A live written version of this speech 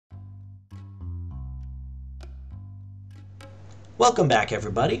Welcome back,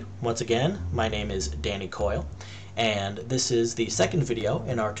 everybody. Once again, my name is Danny Coyle, and this is the second video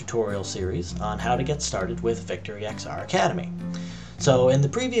in our tutorial series on how to get started with VictoryXR Academy. So in the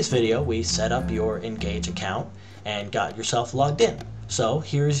previous video, we set up your Engage account and got yourself logged in. So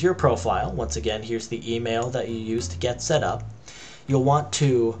here's your profile. Once again, here's the email that you used to get set up. You'll want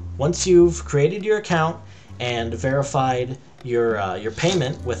to, once you've created your account and verified your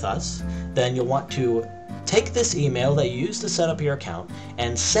payment with us, then you'll want to take this email that you used to set up your account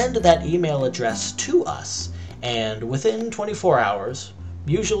and send that email address to us. And within 24 hours,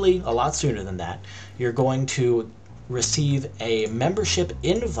 usually a lot sooner than that, you're going to receive a membership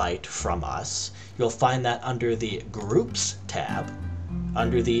invite from us. You'll find that under the Groups tab,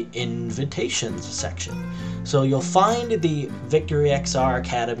 under the Invitations section. So you'll find the VictoryXR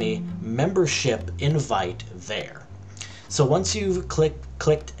Academy membership invite there. So once you've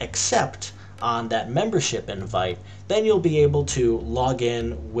clicked Accept on that membership invite, then you'll be able to log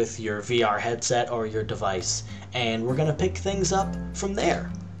in with your VR headset or your device, and we're going to pick things up from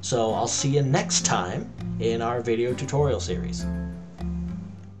there. So I'll see you next time in our video tutorial series.